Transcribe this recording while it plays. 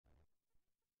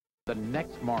the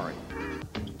next Maury.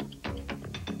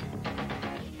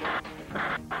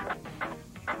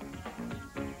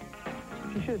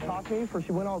 She should have talked to me before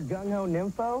she went all gung-ho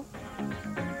nympho.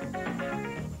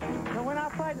 So when I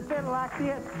played the fiddle like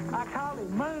this, I called it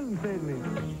moon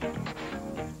fiddling.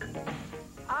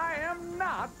 I am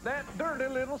not that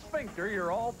dirty little sphincter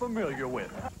you're all familiar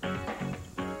with.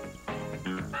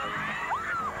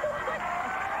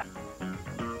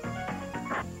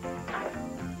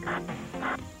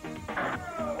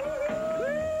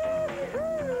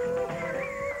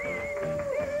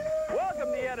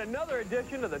 Another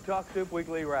edition of the Talk Soup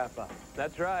Weekly Wrap-Up.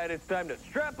 That's right, it's time to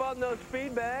strap on those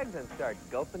speed bags and start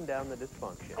gulping down the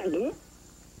dysfunction.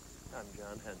 I'm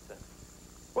John Henson.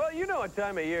 Well, you know what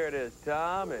time of year it is,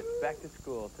 Tom. It's back to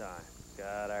school time.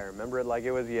 God, I remember it like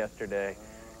it was yesterday.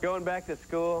 Going back to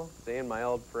school, seeing my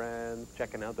old friends,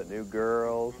 checking out the new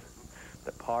girls,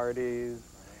 the parties,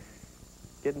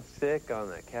 getting sick on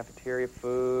the cafeteria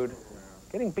food,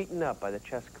 getting beaten up by the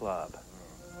chess club.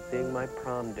 Seeing my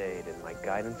prom date in my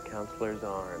guidance counselor's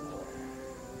arms,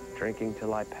 drinking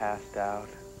till I passed out,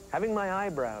 having my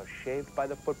eyebrows shaved by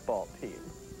the football team,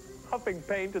 huffing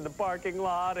paint in the parking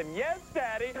lot, and yes,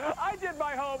 Daddy, I did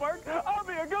my homework. I'll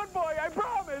be a good boy, I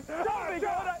promise. I'll be good.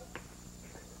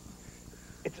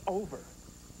 It's over.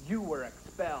 You were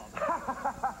expelled.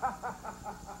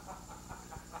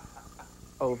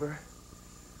 Over?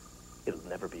 It'll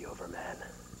never be over, man.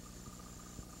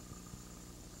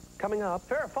 Coming up,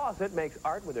 Farrah Fawcett makes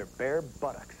art with her bare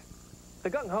buttocks.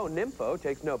 The gung-ho nympho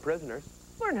takes no prisoners.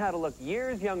 Learn how to look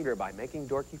years younger by making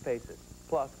dorky faces.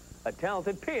 Plus, a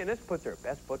talented pianist puts her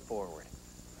best foot forward.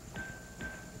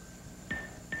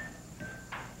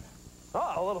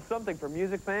 Oh, a little something for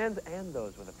music fans and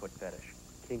those with a foot fetish.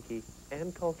 Kinky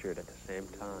and cultured at the same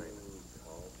time.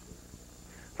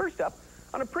 First up,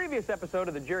 on a previous episode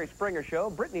of the Jerry Springer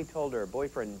Show, Brittany told her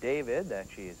boyfriend David that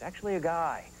she is actually a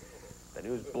guy. The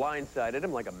news blindsided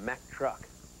him like a Mack truck.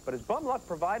 But his bum luck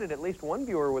provided at least one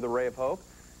viewer with a ray of hope.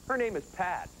 Her name is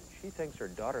Pat. She thinks her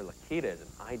daughter Lakita is an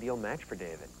ideal match for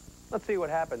David. Let's see what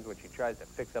happens when she tries to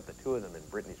fix up the two of them in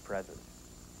Brittany's presence.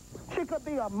 She could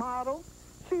be a model.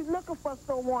 She's looking for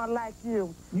someone like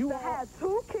you. You have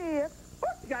 2 kids.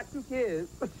 She got 2 kids.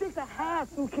 But she could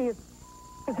have 2 kids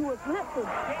if you was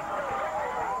listening.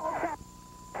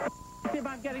 See if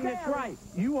I'm getting this right.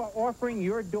 You are offering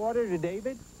your daughter to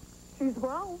David? She's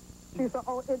grown. She's an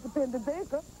old independent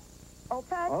thinker.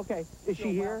 Okay? Okay. Is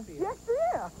she here? Yes, she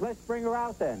is. Let's bring her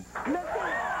out then. Let's see.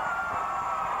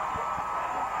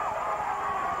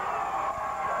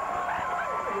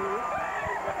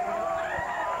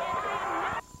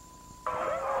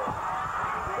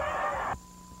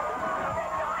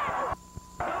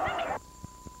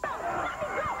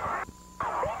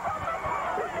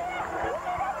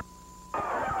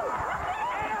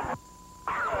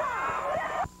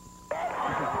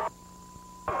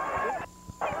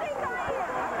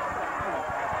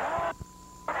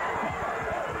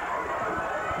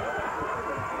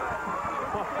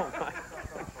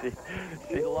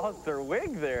 She lost her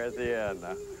wig there at the end.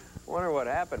 I wonder what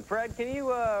happened. Fred, can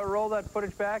you roll that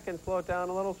footage back and slow it down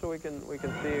a little so we can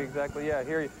see exactly? Yeah,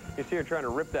 here you see her trying to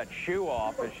rip that shoe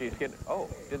off as she's getting. Oh,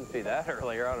 didn't see that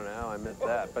earlier. I don't know how I missed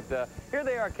that. But here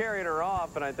they are carrying her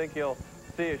off, and I think you'll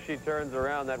see as she turns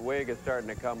around, that wig is starting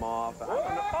to come off.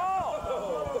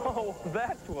 Oh,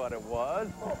 that's what it was.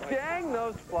 Dang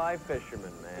those fly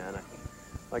fishermen, man.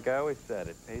 Like I always said,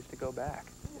 it pays to go back.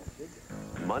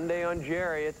 Monday on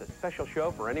Jerry, it's a special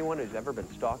show for anyone who's ever been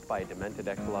stalked by a demented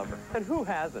ex-lover. And who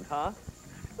hasn't, huh?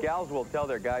 Gals will tell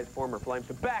their guys' former flames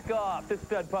to back off, this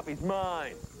stud puppy's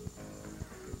mine.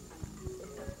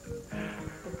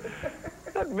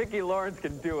 That Vicki Lawrence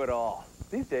can do it all.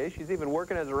 These days, she's even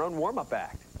working as her own warm-up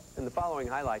act. In the following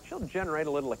highlight, she'll generate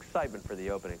a little excitement for the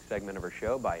opening segment of her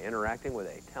show by interacting with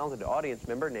a talented audience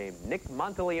member named Nick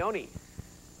Monteleone.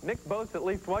 Nick boasts at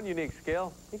least one unique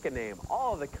skill. He can name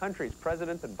all of the country's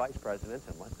presidents and vice presidents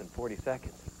in less than 40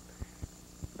 seconds.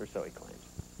 Or so he claims.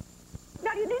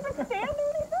 Now, do you need me to stand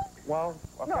or anything? Well,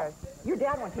 okay. No, your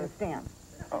dad wants you to stand.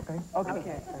 Okay.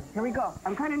 Okay. Here we go.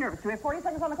 I'm kind of nervous. Do we have 40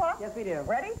 seconds on the clock? Yes, we do.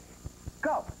 Ready?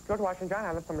 Go. George Washington, John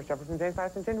Adams, Thomas Jefferson, James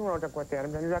Madison, James Roanoke, West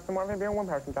Adams, Andrew Jackson, Marvin Beer, one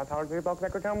person, John Howard, Judy Bulk,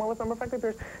 Decker, John Willis, Number Franklin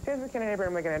Pierce, James McKinnon,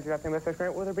 Abraham Lincoln, Andrew Jackson, Lester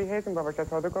Grant, Wilbur B. Hayes, and Glover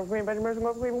Chester, Arthur Grove, Green, Benjamin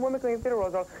Mercer, Cleveland, Will McLean, Theodore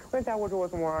Roosevelt, Lynn Woodrow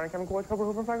Wilson, Warren, Kevin Coolidge, Cooper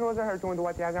Hoover, Franklin Roosevelt, Harry Jones,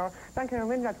 Dwight Eisenhower, John Kennedy,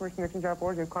 Lyndon Johnson, Richard Nixon, Jeff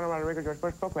Ford, James Conner, Ronald Reagan, George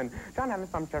Bush, Bill Clinton, John Adams,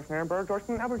 Thomas Jefferson, Aaron Burr, George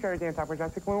Clinton, Albert Jerry, Dan Topper, John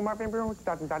Ciclone, Marvin Beer, Richard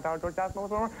Dodson, John Dowd, George Dallas,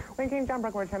 Melissa Romer, Wayne King, John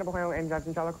Breckenridge, Hannibal Hale, Andy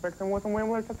Johnson, John Luke Frickson, Wilson,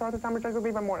 William Willard, Chester Arthur, Thomas Jackson,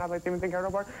 Levi Morton, Adlai Stevenson,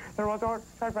 Gerald Bart, General George,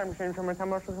 Charles Frank Machine, Sherman, Tom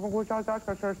Marshall, Kevin Coolidge, Charles Dodge,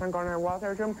 Chester, Sean Garner, Wallace,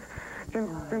 Harry Jim, 10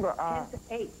 to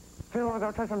 8. Zero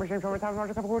without touch number, same time, a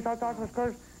couple of shots, was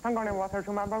cursed. I'm going to water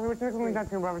to my brother, which is only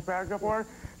dancing brothers, bag, your board,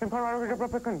 and Colorado, your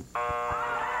Republican.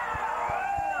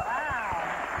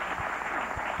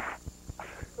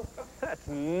 That's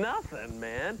nothing,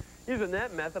 man. Using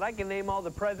that method, I can name all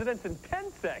the presidents in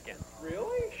 10 seconds.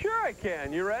 Really? Sure I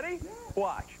can. You ready? Yeah.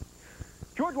 Watch.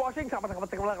 George Washington.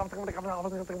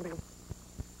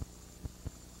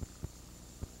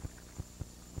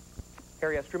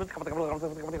 Harry S. Truman. Come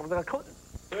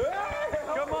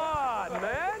on,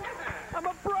 man. I'm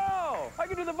a pro. I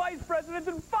can do the vice presidents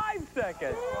in 5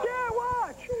 seconds. Yeah,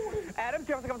 watch. Adam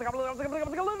Jefferson.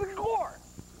 Gore.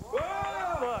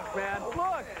 Look, man,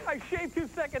 look. I shaved 2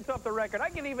 seconds off the record. I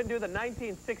can even do the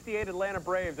 1968 Atlanta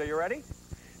Braves. Are you ready?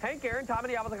 Hank Aaron, Tommy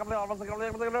the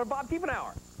Bob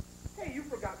Kiepenhauer. Hey, you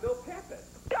forgot Bill Pappas.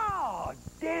 Oh,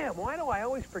 damn. Why do I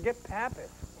always forget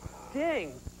Pappas?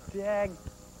 Ding. Dag.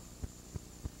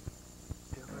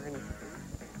 Darn.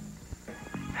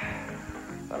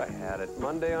 Thought I had it.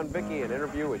 Monday on Vicky, an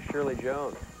interview with Shirley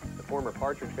Jones. The former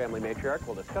Partridge Family matriarch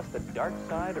will discuss the dark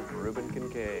side of Reuben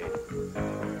Kincaid.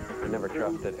 I never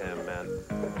trusted him, man.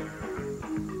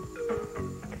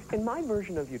 In my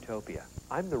version of utopia,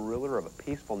 I'm the ruler of a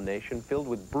peaceful nation filled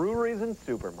with breweries and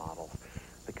supermodels.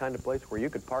 The kind of place where you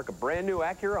could park a brand new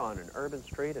Acura on an urban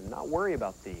street and not worry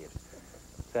about thieves.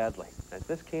 Sadly, as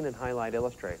this Keenan highlight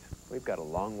illustrates, we've got a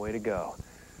long way to go.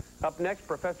 Up next,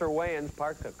 Professor Wayans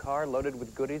parks a car loaded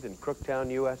with goodies in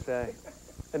Crooktown, USA.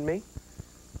 And me?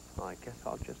 Well, I guess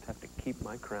I'll just have to keep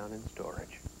my crown in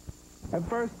storage. At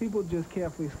first, people just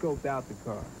carefully scoped out the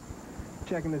car,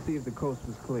 checking to see if the coast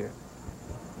was clear.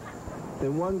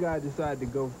 Then one guy decided to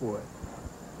go for it.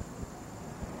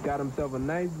 Got himself a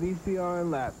nice VCR and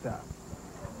laptop.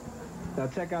 Now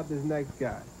check out this next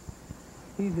guy.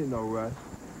 He's in no rush.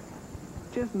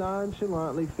 Just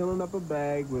nonchalantly filling up a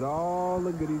bag with all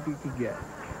the goodies he could get.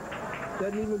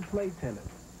 Doesn't even play tennis.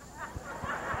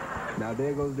 Now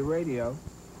there goes the radio.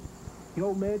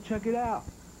 Yo, man, check it out.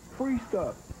 Free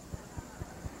stuff.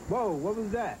 Whoa, what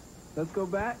was that? Let's go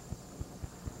back.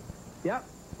 Yep,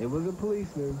 it was a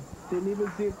policeman. Didn't even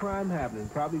see a crime happening.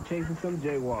 Probably chasing some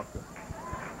jaywalker.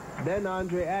 Then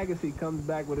Andre Agassi comes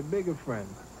back with a bigger friend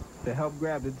to help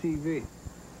grab the TV.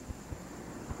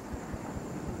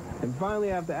 And finally,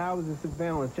 after hours of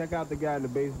surveillance, check out the guy in the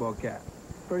baseball cap.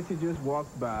 First he just walks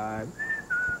by.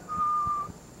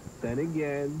 Then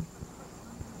again.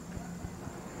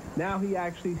 Now he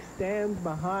actually stands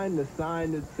behind the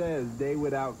sign that says "Day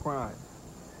Without Crime."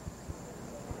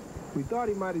 We thought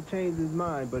he might have changed his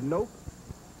mind, but nope.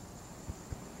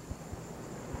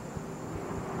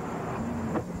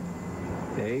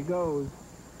 There he goes.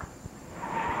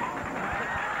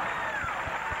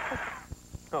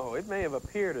 Oh, it may have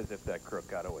appeared as if that crook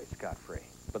got away scot-free.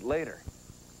 But later,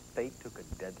 fate took a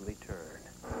deadly turn.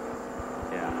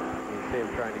 Yeah, you see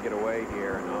him trying to get away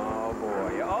here, and oh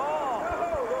boy.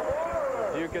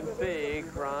 Oh! As you can see,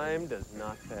 crime does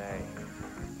not pay.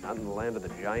 Not in the land of the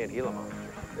giant Gila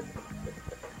monsters.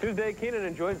 Tuesday, Keenan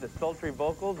enjoys the sultry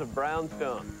vocals of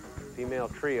Brownstone. The female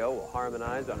trio will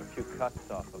harmonize on a few cuts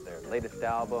off of their latest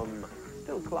album,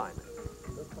 Still Climbing.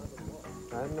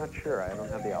 I'm not sure. I don't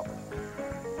have the album.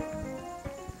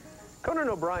 Conan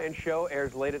O'Brien's show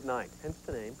airs late at night, hence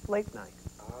the name, Late Night.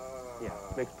 Yeah,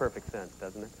 makes perfect sense,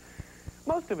 doesn't it?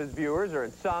 Most of his viewers are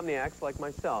insomniacs like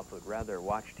myself who'd rather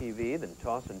watch TV than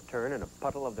toss and turn in a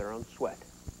puddle of their own sweat.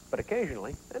 But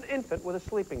occasionally, an infant with a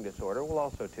sleeping disorder will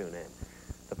also tune in.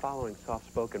 The following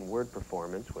soft-spoken word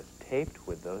performance was taped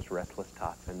with those restless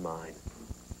tots in mind.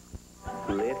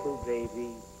 Little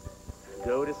baby,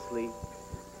 go to sleep,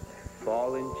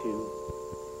 fall into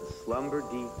a slumber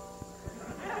deep.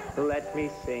 Let me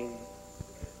sing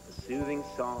a soothing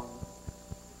song.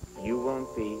 You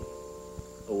won't be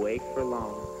awake for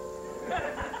long,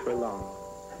 for long,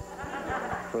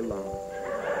 for long.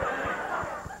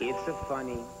 It's a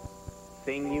funny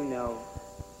thing, you know,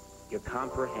 your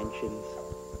comprehension's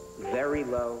very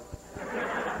low.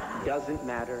 Doesn't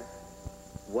matter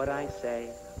what I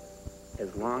say,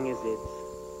 as long as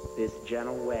it's this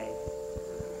gentle way,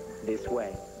 this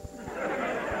way,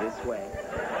 this way.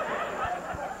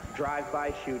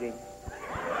 Drive-by shooting,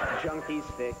 junkies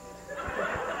fixed,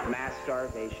 mass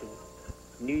starvation,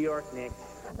 New York Knicks,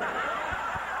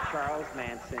 Charles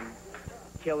Manson,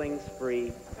 killing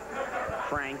spree,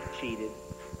 Frank cheated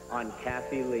on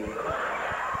Kathy Lee.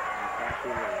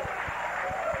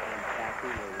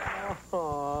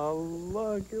 Oh,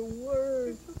 look, it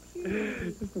works.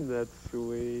 Isn't that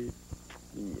sweet?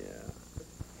 Yeah.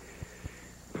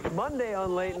 Monday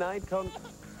on Late Night,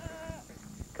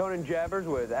 Conan jabbers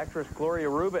with actress Gloria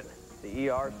Reuben. The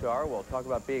ER star will talk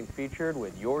about being featured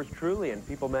with yours truly in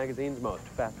People magazine's most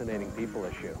fascinating people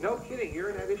issue. No kidding, you're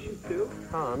in that issue too?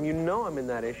 Tom, you know I'm in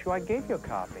that issue. I gave you a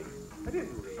copy. I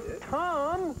didn't read it.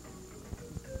 Tom!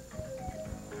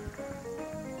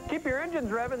 Keep your engines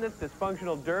revving. This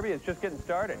dysfunctional derby is just getting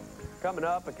started. Coming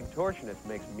up, a contortionist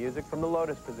makes music from the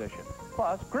lotus position.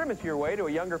 Plus, grimace your way to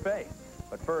a younger face.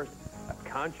 But first, a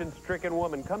conscience-stricken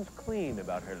woman comes clean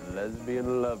about her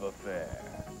lesbian love affair.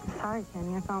 Sorry,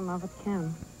 Kenny. I fell in love with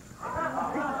Kim.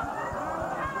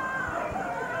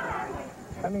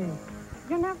 I mean...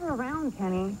 You're never around,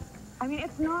 Kenny. I mean,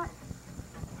 it's not...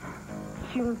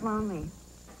 She was lonely.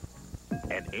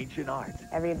 An ancient art.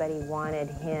 Everybody wanted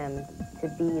him to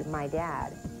be my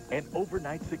dad. An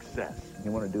overnight success.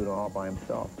 You want to do it all by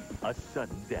himself. A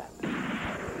sudden death.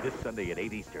 This Sunday at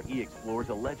 8 Eastern, he explores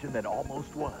a legend that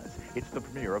almost was. It's the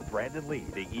premiere of Brandon Lee,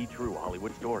 The E! True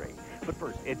Hollywood Story. But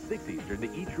first, at 6 Eastern,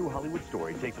 The E! True Hollywood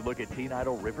Story takes a look at teen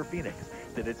idol River Phoenix.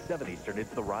 Then at 7 Eastern, it's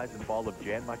the rise and fall of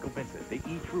Jan Michael Vincent, The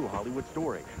E! True Hollywood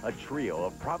Story. A trio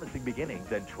of promising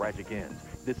beginnings and tragic ends.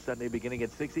 This Sunday beginning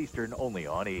at 6 Eastern, only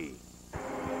on E!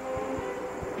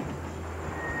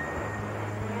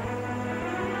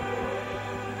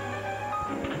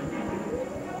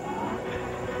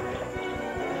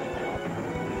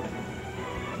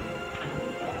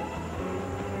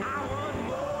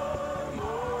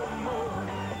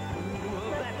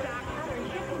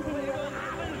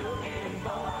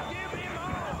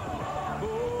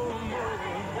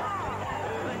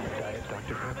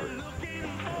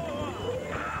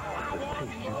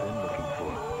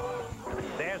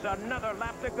 Another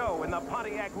lap to go in the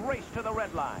Pontiac race to the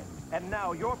red line. And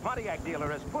now your Pontiac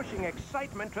dealer is pushing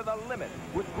excitement to the limit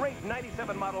with great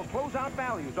 97 model closeout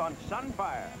values on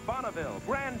Sunfire, Bonneville,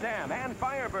 Grand Dam, and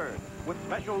Firebird. With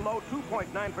special low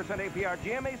 2.9% APR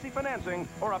GMAC financing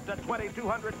or up to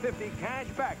 $2,250 cash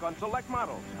back on select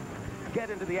models. Get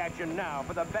into the action now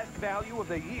for the best value of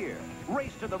the year.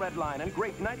 Race to the red line and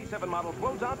great 97 model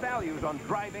closeout values on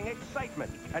driving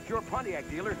excitement at your Pontiac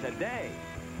dealer today.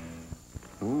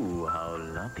 Ooh, how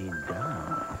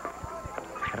la-di-da.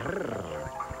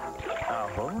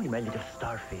 Ahoy, my little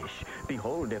starfish.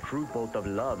 Behold a fruit bolt of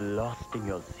love lost in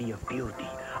your sea of beauty.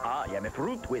 I am a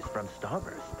fruit twist from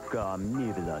Starburst. Come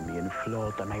nibble on me and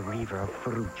float on my river of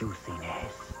fruit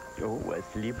juiciness. Oh, a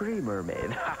slippery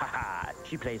mermaid. Ha ha ha.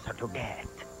 She plays hard to get.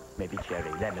 Maybe cherry,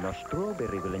 lemon, or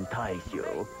strawberry will entice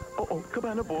you. Oh,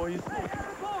 Cabana boys.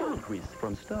 Fruit twist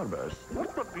from Starburst.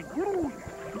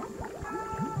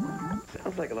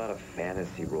 Sounds like a lot of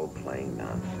fantasy role-playing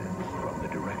nonsense. From the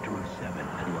director of Seven.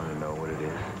 You want to know what it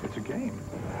is? It's a game.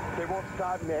 They won't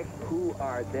stop, Nick. Who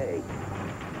are they?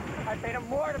 I paid them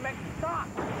more to make them stop.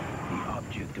 The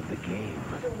object of the game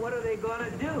So what are they gonna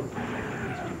do?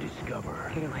 is to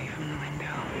discover. Get away from the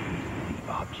window.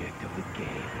 The object of the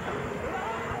game.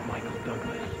 Michael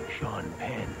Douglas, Sean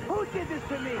Penn. Who did this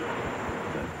to me?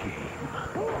 The game.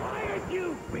 Who hired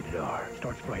you? Rated R.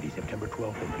 Starts Friday, September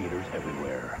 12th in theaters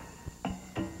everywhere.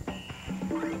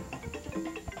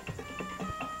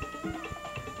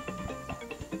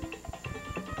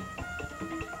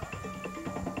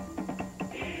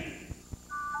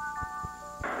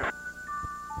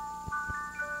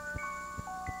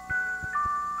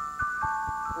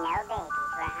 No babies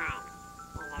were harmed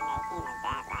in the making of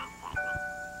that last segment.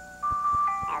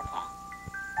 Okay,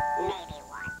 maybe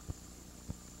one.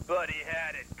 But he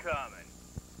had it coming.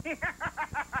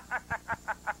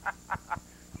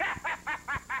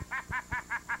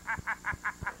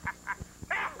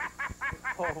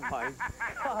 Oh, my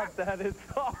God, that is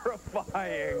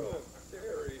horrifying.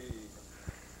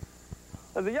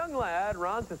 As a young lad,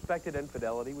 Ron suspected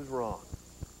infidelity was wrong.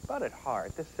 But at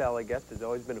heart, this Sally guest has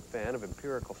always been a fan of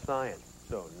empirical science.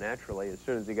 So naturally, as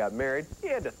soon as he got married, he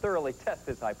had to thoroughly test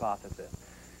his hypothesis.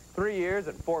 3 years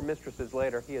and 4 mistresses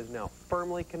later, he is now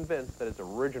firmly convinced that his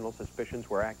original suspicions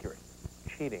were accurate.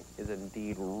 Cheating is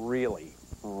indeed really,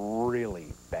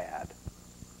 really bad.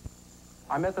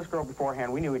 I met this girl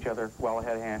beforehand. We knew each other well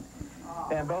ahead of hand.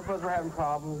 And both of us were having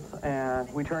problems,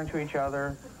 and we turned to each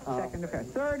other. Second affair.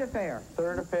 Third affair.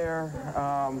 Third affair.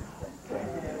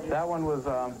 That one was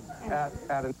at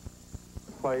a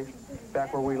place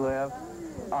back where we live.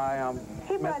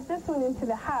 He brought this one into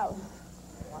the house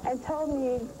and told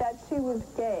me that she was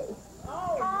gay.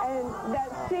 And that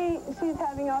she's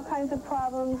having all kinds of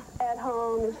problems at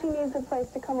home, and she needs a place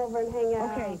to come over and hang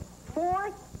out. Okay,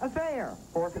 fourth affair.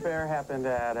 Fourth affair happened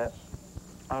at it.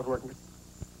 I was working.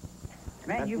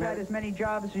 Man, you've had as many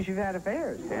jobs as you've had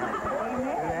affairs. Yeah. I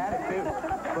had it too.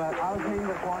 But I was meeting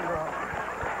this one girl.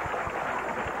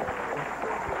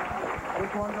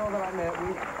 This one girl that I met,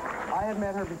 I had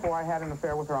met her before I had an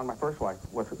affair with her on my first wife,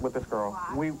 with this girl.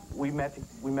 Wow. We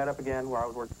met up again where I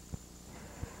was working.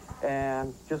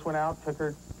 And just went out, took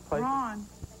her place. Ron,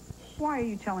 why are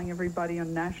you telling everybody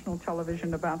on national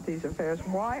television about these affairs?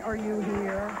 Why are you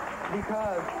here?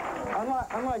 Because,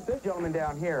 unlike this gentleman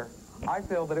down here, I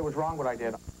feel that it was wrong what I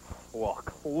did. Well,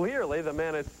 clearly the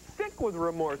man is sick with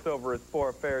remorse over his poor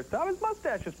affairs. Tom, his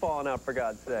mustache is falling out, for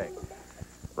God's sake.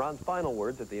 Ron's final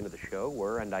words at the end of the show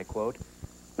were, and I quote,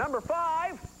 "Number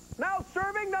 5, now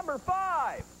serving number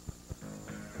 5.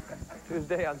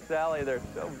 Tuesday on Sally, they're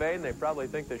so vain they probably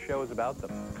think the show is about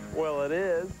them. Well, it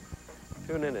is.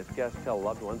 Tune in as guests tell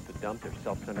loved ones to dump their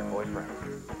self-centered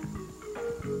boyfriends.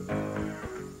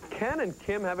 Ken and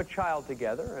Kim have a child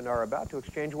together and are about to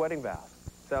exchange wedding vows.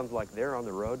 Sounds like they're on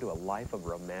the road to a life of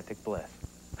romantic bliss.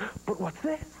 But what's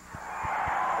this?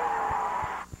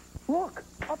 Look,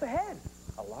 up ahead.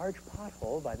 A large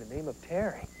pothole by the name of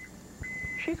Terry.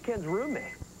 She's Ken's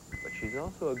roommate, but she's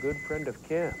also a good friend of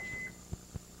Kim's.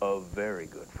 A very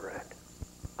good friend.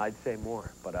 I'd say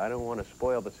more, but I don't want to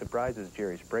spoil the surprises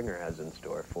Jerry Springer has in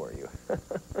store for you.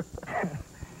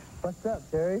 What's up,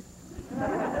 Terry?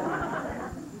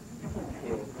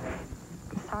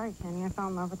 Sorry, Kenny. I fell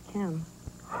in love with Kim.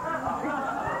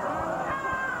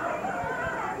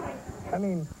 I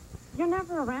mean... You're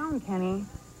never around, Kenny.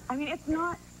 I mean, it's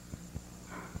not...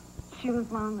 She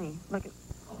was lonely. Look, Is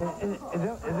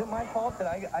it my fault that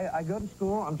I go to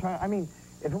school? I mean,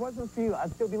 if it wasn't for you,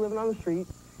 I'd still be living on the street.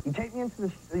 You take me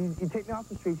you take me off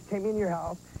the streets, you take me into your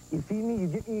house, you feed me, you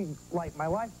get me, like, my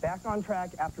life back on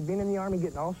track after being in the Army,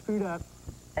 getting all screwed up,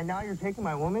 and now you're taking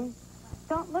my woman?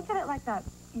 don't look at it like that.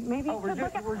 Maybe we're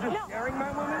just sharing my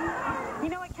woman? You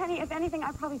know what, Kenny? If anything,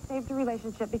 I probably saved the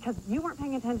relationship because you weren't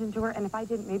paying attention to her, and if I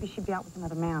didn't, maybe she'd be out with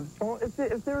another man. Well, if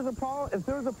there was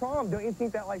a problem, don't you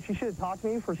think that, like, she should have talked to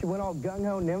me before she went all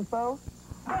gung-ho nympho?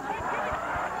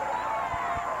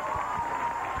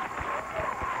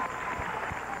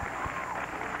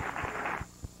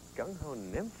 Gung-ho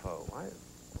nympho?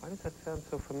 Why does that sound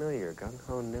so familiar?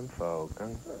 Gung-ho nympho.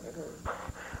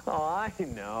 Oh, I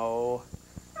know.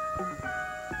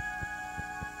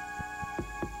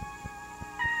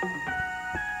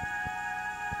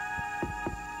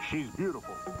 She's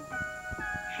beautiful.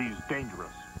 She's dangerous.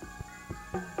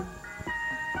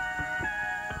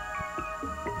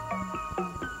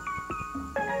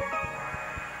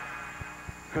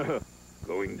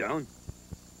 Going down?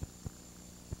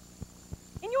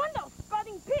 Innuendo,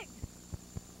 sprouting pig.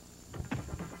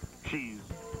 She's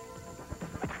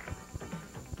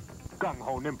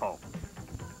gung-ho nympho.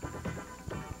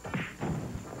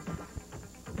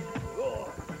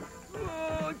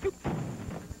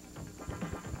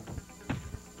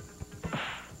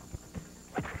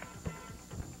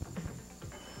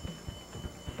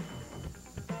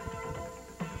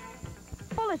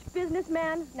 Foolish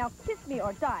businessman, now kiss me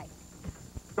or die.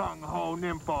 Gung-ho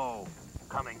nympho.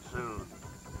 Coming soon.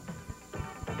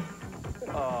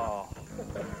 Oh,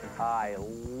 I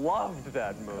loved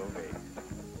that movie.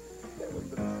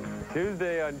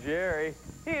 Tuesday on Jerry.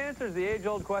 He answers the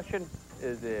age-old question,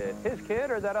 is it his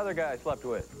kid or that other guy I slept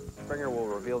with? Springer will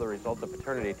reveal the results of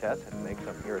paternity tests and make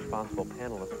some irresponsible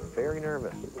panelists very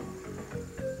nervous.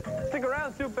 Stick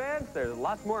around, Soup fans. There's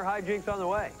lots more hijinks on the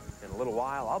way. In a little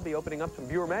while, I'll be opening up some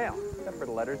viewer mail, except for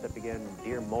the letters that begin,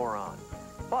 Dear Moron.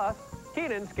 Plus,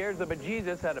 Keenan scares the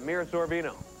bejesus out of Mira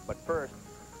Sorvino. But first,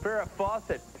 Farrah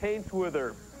Fawcett paints with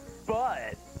her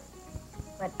butt.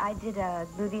 But I did a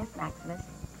gluteus maximus,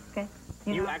 okay?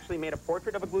 You actually made a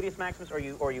portrait of a gluteus maximus, or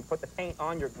you put the paint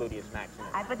on your gluteus maximus?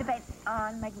 I put the paint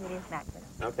on my gluteus maximus.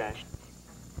 Okay.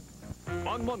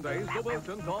 On Mondays, the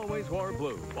Wilsons always wore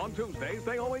blue. On Tuesdays,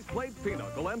 they always played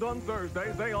pinochle. And on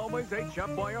Thursdays, they always ate Chef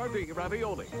Boyardee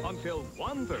ravioli. Until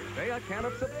one Thursday, a can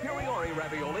of Superiore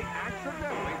ravioli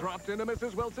accidentally dropped into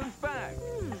Mrs. Wilson's bag.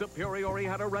 Superiore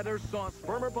had a redder sauce,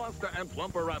 firmer pasta, and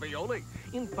plumper ravioli.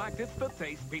 In fact, it's the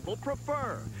taste people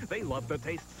prefer. They love the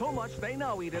taste so much, they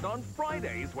now eat it on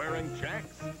Fridays wearing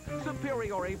checks.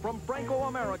 Superiore from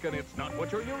Franco-American. It's not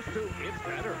what you're used to. It's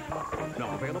better.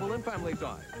 Now available in family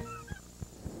size.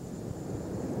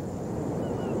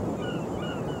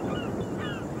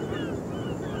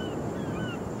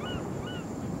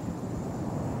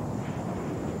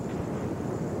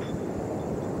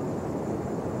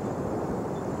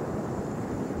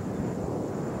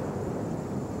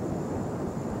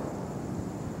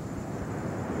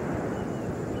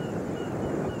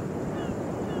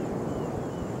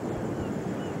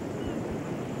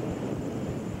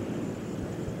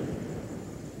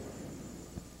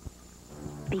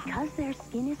 Because their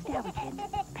skin is delicate,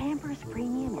 Pampers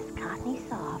Premium is cottony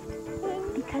soft.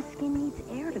 Because skin needs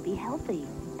air to be healthy,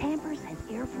 Pampers has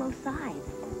airflow size.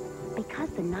 Because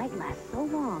the night lasts so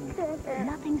long,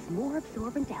 nothing's more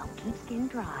absorbent to help keep skin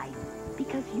dry.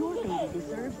 Because your baby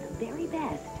deserves the very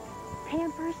best.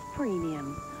 Pampers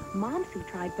Premium. Moms who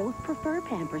tried both prefer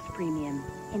Pampers Premium.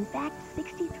 In fact,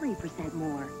 63%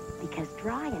 more. Because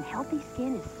dry and healthy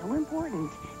skin is so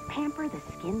important, pamper the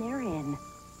skin they're in.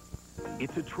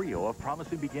 It's a trio of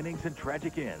promising beginnings and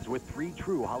tragic ends with 3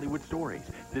 true Hollywood stories.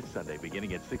 This Sunday,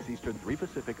 beginning at 6 Eastern, 3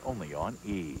 Pacific, only on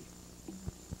E!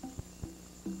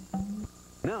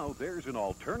 Now there's an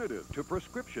alternative to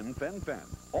prescription fen-phen.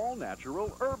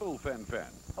 All-natural herbal fen-phen.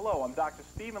 Hello, I'm Dr.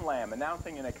 Stephen Lamb,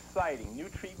 announcing an exciting new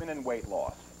treatment in weight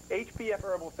loss. HPF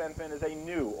Herbal Fen-Phen is a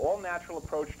new, all-natural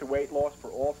approach to weight loss for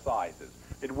all sizes.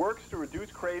 It works to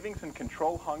reduce cravings and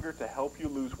control hunger to help you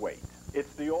lose weight.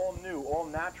 It's the all-new,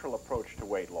 all-natural approach to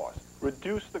weight loss.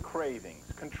 Reduce the cravings,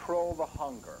 control the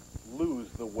hunger, lose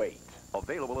the weight.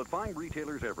 Available at fine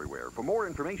retailers everywhere. For more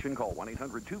information, call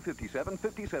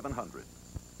 1-800-257-5700.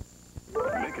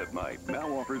 Nick at Night now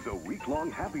offers a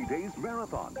week-long Happy Days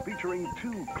marathon featuring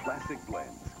 2 classic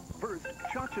blends. First,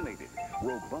 Chachinated,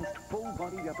 robust,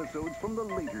 full-body episodes from the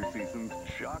later seasons,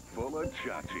 chock full of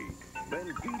chachi.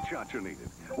 Then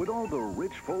Dechachinated, with all the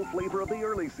rich, full flavor of the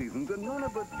early seasons and none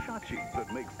of the chachi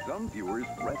that makes some viewers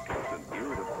restless and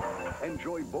irritable.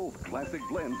 Enjoy both classic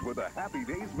blends with a Happy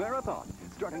Days marathon,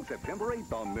 starting September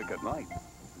 8th on Nick at Night.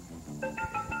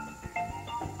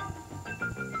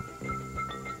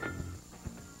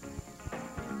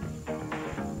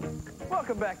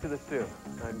 Welcome back to the Stew.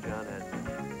 I'm John Henson.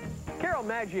 Carol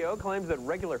Maggio claims that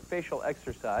regular facial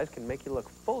exercise can make you look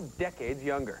full decades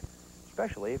younger,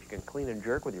 especially if you can clean and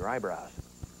jerk with your eyebrows.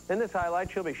 In this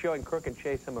highlight, she'll be showing Crook and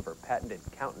Chase some of her patented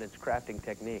countenance crafting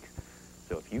techniques.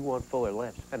 So if you want fuller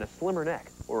lips and a slimmer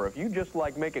neck, or if you just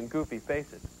like making goofy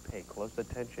faces, pay close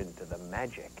attention to the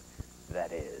magic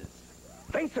that is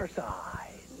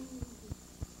facercise.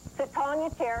 Sit tall in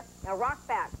your chair. Now rock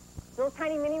back. Little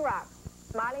tiny mini rocks.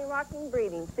 Smiling, rocking,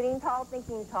 breathing. Sitting tall,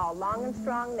 thinking tall. Long and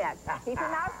strong neck. Keep your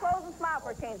mouth closed and smile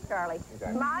for a change, Charlie.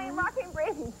 Okay. Smiling, rocking,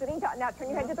 breathing. Sitting tall. Now turn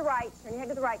your head to the right. Turn your head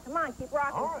to the right. Come on, keep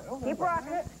rocking. All right, keep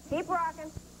rocking. Keep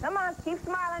rocking. Come on, keep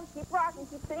smiling. Keep rocking.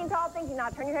 Keep sitting tall, thinking.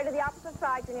 Now turn your head to the opposite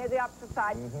side. Turn your head to the opposite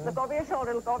side. Look over your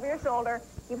shoulder. Look over your shoulder.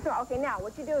 Keep smiling. Okay, now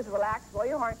what you do is relax. Blow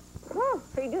your horn. Whew.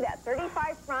 So you do that.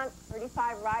 35 front,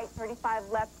 35 right, 35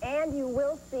 left, and you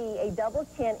will see a double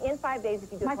chin in 5 days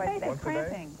if you do it twice a day. My face is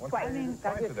cramping. Twice. I mean,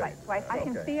 twice. I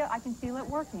can feel it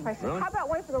working. Twice. Really? How about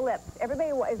one for the lips? Everybody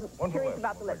is curious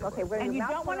about the lips. Okay, we're and you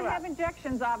don't want to have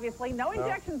injections, obviously. No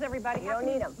injections, everybody. You don't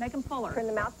need them. Make them fuller. Turn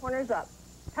the mouth corners up.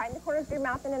 Tighten the corners of your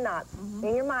mouth into knots.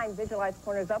 In your mind, visualize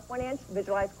corners up 1 inch,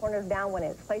 visualize corners down 1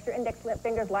 inch. Place your index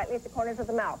fingers lightly at the corners of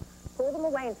the mouth. Pull them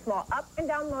away in small up and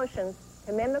down motions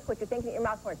to mimic what you're thinking at your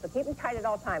mouth corners. So keep them tight at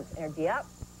all times. Energy up,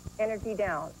 energy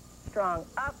down. Strong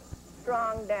up,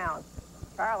 strong down.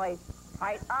 Charlie,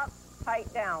 tight up, tight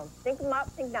down. Think them up,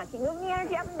 think down. Keep moving the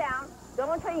energy up and down. Don't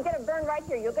until you get a burn right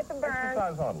here. You'll get the burn.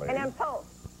 Exercise on, ladies. And then pulse.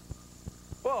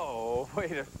 Whoa,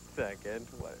 wait a second.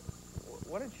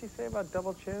 What did she say about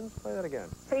double chins? Play that again.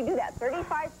 So you do that.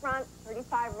 35 front,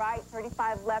 35 right,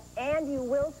 35 left, and you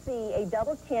will see a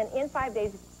double chin in 5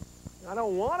 days. I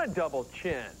don't want a double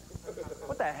chin.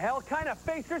 What the hell kind of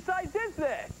facercise is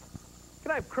this?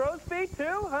 Can I have crow's feet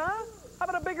too, huh? How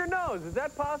about a bigger nose? Is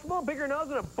that possible? A bigger nose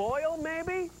and a boil,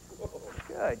 maybe?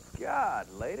 Good God,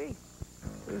 lady.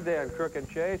 Tuesday on Crook and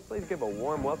Chase, please give a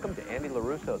warm welcome to Andy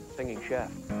LaRusso, the singing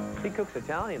chef. He cooks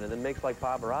Italian and then makes like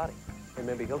Pavarotti. Hey,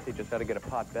 maybe he'll teach us how to get a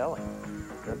pot belly.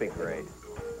 That'd be great.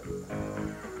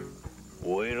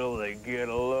 Wait till they get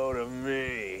a load of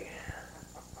me.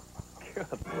 Good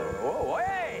Lord. Whoa,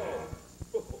 hey!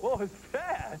 What was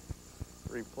that?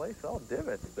 Replace all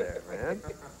divots there, man.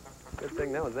 Good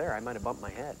thing that was there. I might have bumped my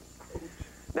head.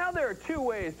 Now there are 2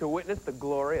 ways to witness the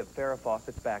glory of Farrah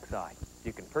Fawcett's backside.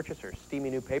 You can purchase her steamy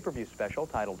new pay-per-view special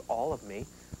titled All of Me,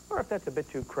 or if that's a bit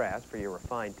too crass for your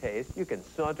refined taste, you can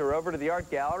saunter over to the art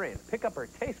gallery and pick up her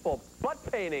tasteful butt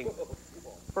painting.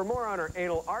 For more on her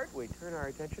anal art, we turn our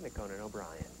attention to Conan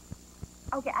O'Brien.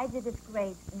 Okay, I did this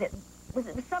great.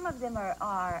 Some of them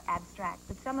are abstract,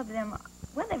 but some of them,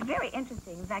 well, they're very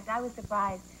interesting. In fact, I was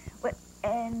surprised.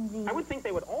 I would think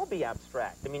they would all be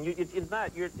abstract. I mean,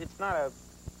 it's not a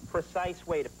precise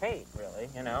way to paint, really,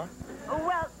 you know?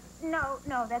 Well,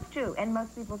 no, that's true, and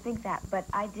most people think that. But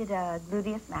I did a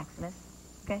gluteus maximus.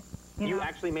 Okay. You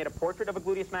actually made a portrait of a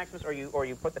gluteus maximus, or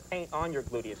you put the paint on your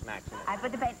gluteus maximus? I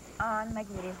put the paint on my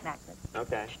gluteus maximus.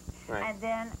 Okay. Right. And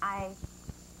then I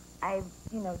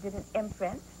did an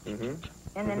imprint.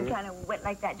 and then kind of went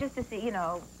like that, just to see, you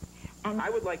know. And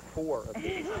I would like 4 of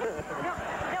these.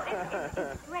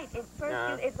 it's great. At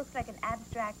first, it looks like an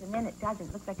abstract, and then it doesn't.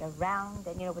 It looks like a round,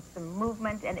 and, you know, with some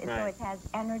movement, and so it has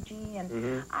energy,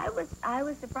 and I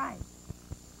was surprised.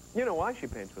 You know why she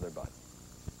paints with her butt?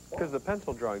 Because the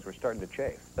pencil drawings were starting to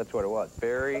chafe. That's what it was.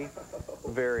 Very,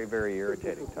 very, very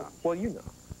irritating, Tom. Well, you know.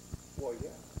 Well, yeah.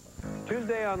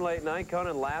 Tuesday on Late Night,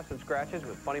 Conan laughs and scratches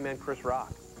with funny man Chris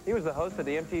Rock. He was the host of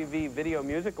the MTV Video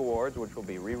Music Awards, which will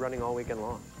be rerunning all weekend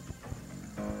long.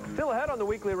 Still ahead on the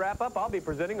weekly wrap-up, I'll be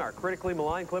presenting our critically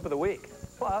maligned clip of the week.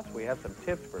 Plus, we have some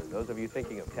tips for those of you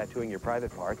thinking of tattooing your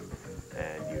private parts,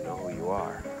 and you know who you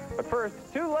are. But first,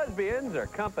 2 lesbians are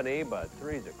company, but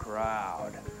 3's a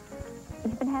crowd.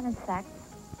 You've been having sex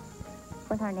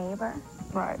with our neighbor?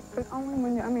 Right. But only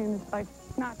when, I mean, it's like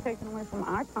not taken away from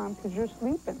our time because you're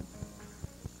sleeping.